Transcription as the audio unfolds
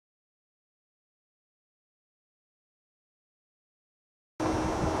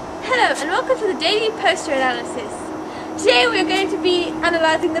Hello and welcome to the daily poster analysis. Today we are going to be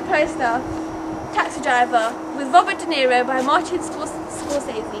analysing the poster Taxi Driver with Robert De Niro by Martin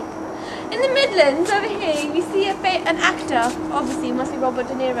Scorsese. In the Midlands over here we see an actor, obviously it must be Robert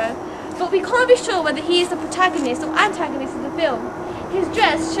De Niro, but we can't be sure whether he is the protagonist or antagonist of the film. His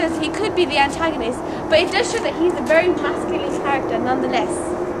dress shows he could be the antagonist, but it does show that he's a very masculine character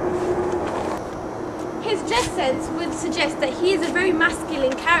nonetheless. His dress sense would suggest that he is a very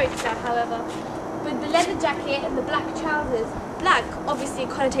masculine character, however, with the leather jacket and the black trousers. Black obviously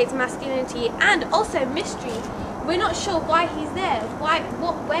connotates masculinity and also mystery. We're not sure why he's there,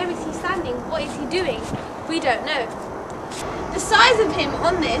 where is he standing, what is he doing? We don't know. The size of him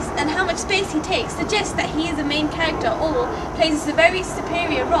on this and how much space he takes suggests that he is a main character or plays a very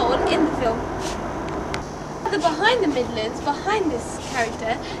superior role in the film. Behind the Midlands, behind this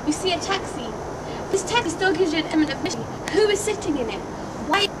character, you see a taxi. This taxi still gives you an element of mystery. Who is sitting in it?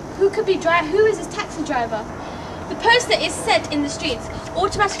 Who is this taxi driver? The poster is set in the streets,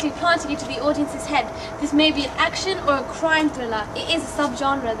 automatically planting into the audience's head. This may be an action or a crime thriller. It is a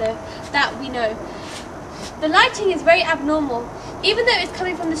subgenre though, that we know. The lighting is very abnormal. Even though it's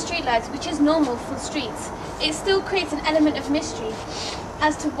coming from the streetlights, which is normal for streets, it still creates an element of mystery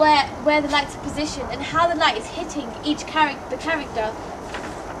as to where the lights are positioned and how the light is hitting the character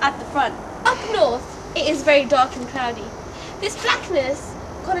at the front. Up north, it is very dark and cloudy. This blackness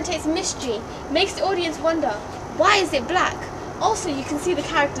connotates mystery, makes the audience wonder, why is it black? Also, you can see the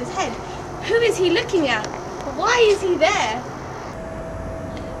character's head. Who is he looking at? Why is he there?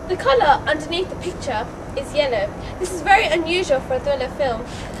 The colour underneath the picture is yellow. This is very unusual for a thriller film,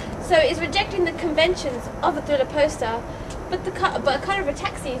 so it's rejecting the conventions of a thriller poster, but the colour of a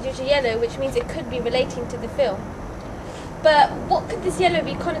taxi is usually yellow, which means it could be relating to the film. But what could this yellow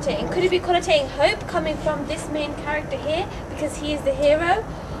be connotating? Could it be connotating hope coming from this main character here because he is the hero?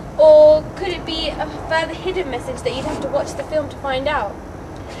 Or could it be a further hidden message that you'd have to watch the film to find out?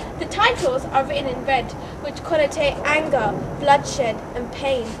 The titles are written in red, which connotate anger, bloodshed and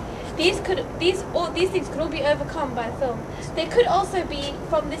pain. These things could all be overcome by the film. They could also be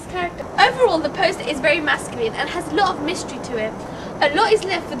from this character. Overall, the poster is very masculine and has a lot of mystery to it. A lot is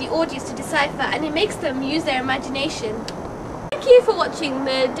left for the audience to decipher, and it makes them use their imagination. Thank you for watching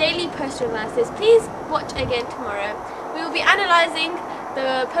the daily poster analysis. Please watch again tomorrow. We will be analysing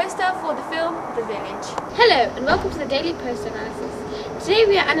the poster for the film The Village. Hello and welcome to the daily poster analysis. Today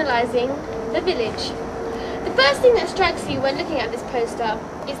we are analysing The Village. The first thing that strikes you when looking at this poster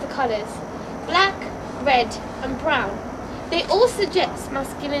is the colours. Black, red and brown. They all suggest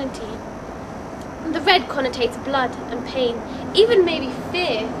masculinity. The red connotates blood and pain, even maybe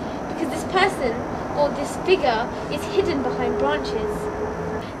fear, because this person or this figure is hidden behind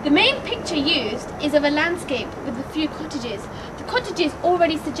branches. The main picture used is of a landscape with a few cottages. The cottages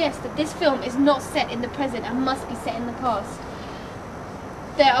already suggest that this film is not set in the present and must be set in the past.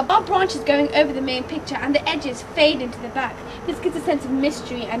 There are branches going over the main picture and the edges fade into the back. This gives a sense of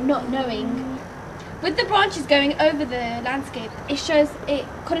mystery and not knowing. With the branches going over the landscape, it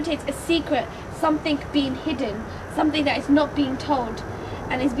connotates a secret, something being hidden, something that is not being told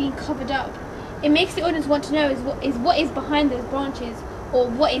and is being covered up. It makes the audience want to know what is behind those branches or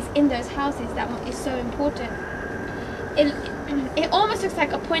what is in those houses that is so important. It almost looks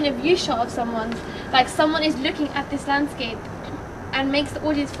like a point of view shot of someone, like someone is looking at this landscape and makes the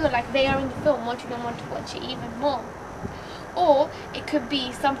audience feel like they are in the film, wanting them to watch it even more. Or it could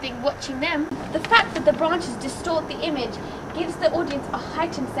be something watching them. The fact that the branches distort the image gives the audience a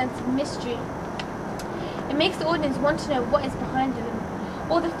heightened sense of mystery. It makes the audience want to know what is behind them.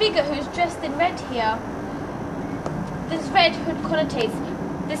 Or the figure who is dressed in red here. This red hood connotates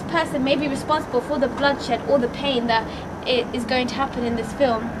this person may be responsible for the bloodshed or the pain that is going to happen in this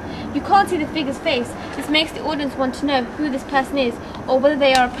film. You can't see the figure's face. This makes the audience want to know who this person is or whether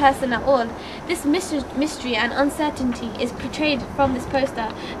they are a person at all. This mystery and uncertainty is portrayed from this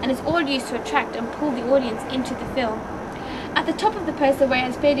poster and is all used to attract and pull the audience into the film. At the top of the poster, where it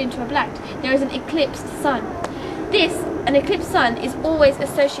has faded into a black, there is an eclipsed sun. An eclipsed sun is always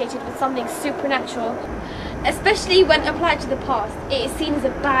associated with something supernatural, especially when applied to the past. It is seen as a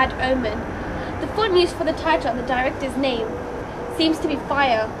bad omen. The font used for the title and the director's name seems to be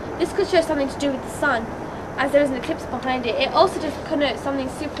fire. This could show something to do with the sun, as there is an eclipse behind it. It also does connote something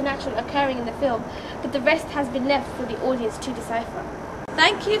supernatural occurring in the film, but the rest has been left for the audience to decipher.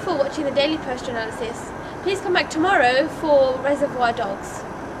 Thank you for watching the daily poster analysis. Please come back tomorrow for Reservoir Dogs.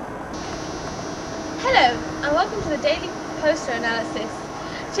 Hello and welcome to the daily poster analysis.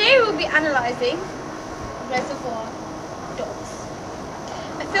 Today we will be analysing Reservoir Dogs,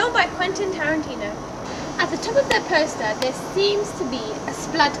 a film by Quentin Tarantino. At the top of their poster, there seems to be a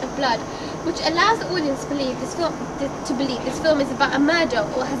splat of blood, which allows the audience to believe this film is about a murder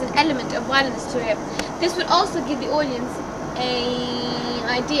or has an element of violence to it. This would also give the audience an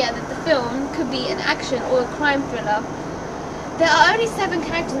idea that the film could be an action or a crime thriller. There are only 7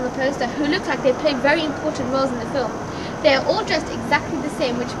 characters on the poster who look like they play very important roles in the film. They are all dressed exactly the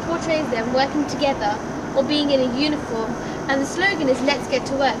same, which portrays them working together or being in a uniform, and the slogan is "Let's get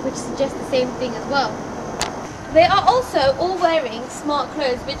to work," which suggests the same thing as well. They are also all wearing smart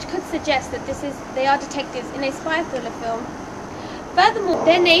clothes, which could suggest that they are detectives in a spy thriller film. Furthermore,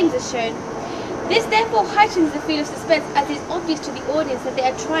 their names are shown. This therefore heightens the feel of suspense, as it is obvious to the audience that they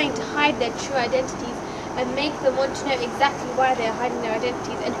are trying to hide their true identities and make them want to know exactly why they are hiding their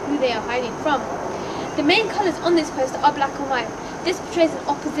identities and who they are hiding from. The main colours on this poster are black and white. This portrays an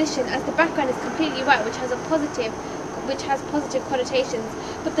opposition, as the background is completely white, which has positive connotations,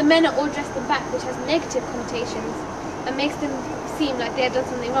 but the men are all dressed in black, which has negative connotations and makes them seem like they have done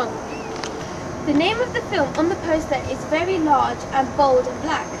something wrong. The name of the film on the poster is very large and bold and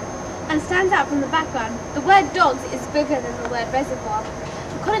black and stands out from the background. The word dogs is bigger than the word reservoir.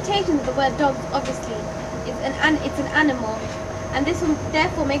 The connotation of the word dogs obviously is it's an animal, and this will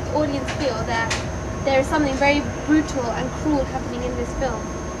therefore make the audience feel that there is something very brutal and cruel happening in this film.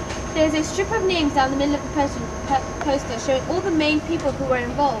 There is a strip of names down the middle of the poster showing all the main people who were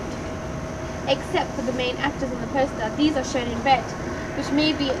involved, except for the main actors on the poster. These are shown in red, which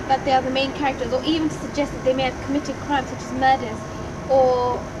may be that they are the main characters, or even to suggest that they may have committed crimes such as murders,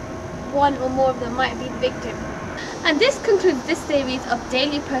 or one or more of them might be the victim. And this concludes this series of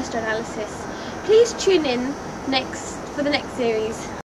daily poster analysis. Please tune in for the next series.